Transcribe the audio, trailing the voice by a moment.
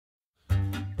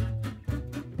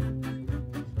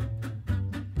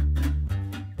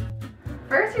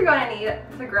First, you're going to need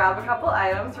to grab a couple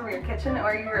items from your kitchen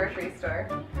or your grocery store.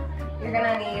 You're going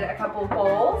to need a couple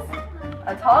bowls,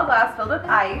 a tall glass filled with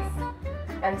ice,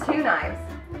 and 2 knives.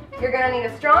 You're going to need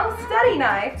a strong, steady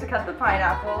knife to cut the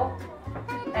pineapple,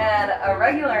 and a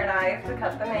regular knife to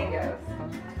cut the mangoes.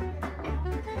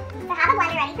 So have a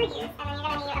blender ready for use, and then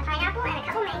you're going to need a pineapple and a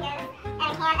couple mangoes, and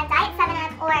a can of Diet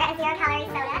 7-Up or a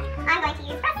 0-calorie soda. I'm going to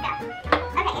use Fresca.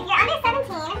 Okay, if you're under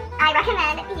 17, I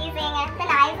recommend using the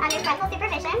knives under parental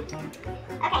supervision.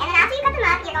 Okay, and then after you cut them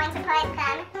up, you're going to put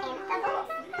them in the bowls.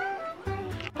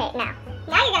 Okay, now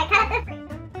you're going to cut up the fruit.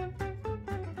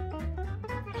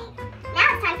 Now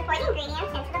it's time to pour the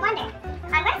ingredients into the blender.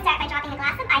 I'm going to start by dropping a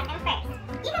glass of ice in first.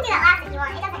 You can do that last if you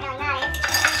want, it doesn't really matter.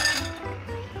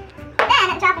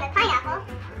 Then dropping the pineapple.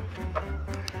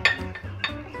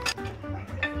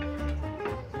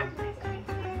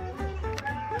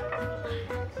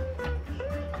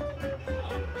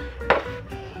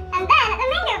 And then the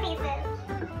mango pieces.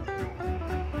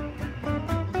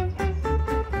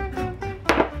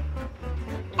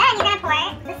 Then you're going to pour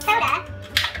the soda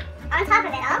on top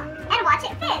of it all and watch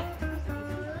it fizz.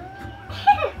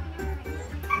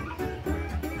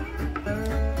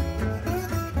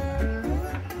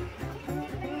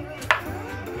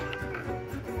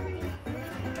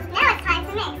 Now it's time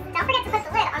to mix. Don't forget to put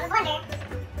the lid on the blender.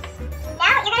 Now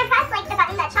you're going to press like the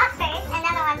button that chops first and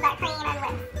then the ones that cream and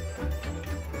whip.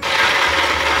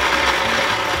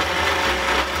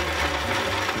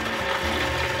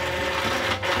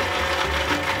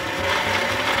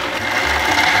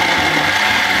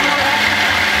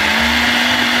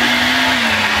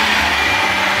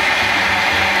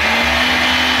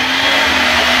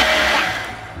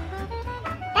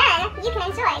 You can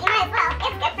enjoy it. You might as well.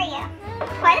 It's good for you.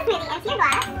 Pour the smoothie into your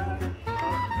glass.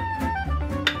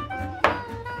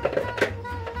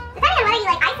 Depending on whether you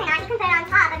like ice or not, you can put it on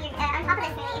top of the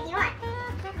smoothie if you want.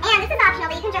 And this is optional,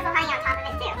 but you can drizzle honey on top of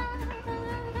it too.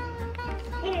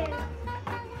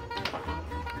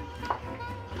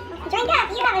 Drink up.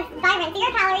 You have a vibrant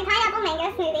 0-calorie pineapple mango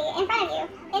smoothie.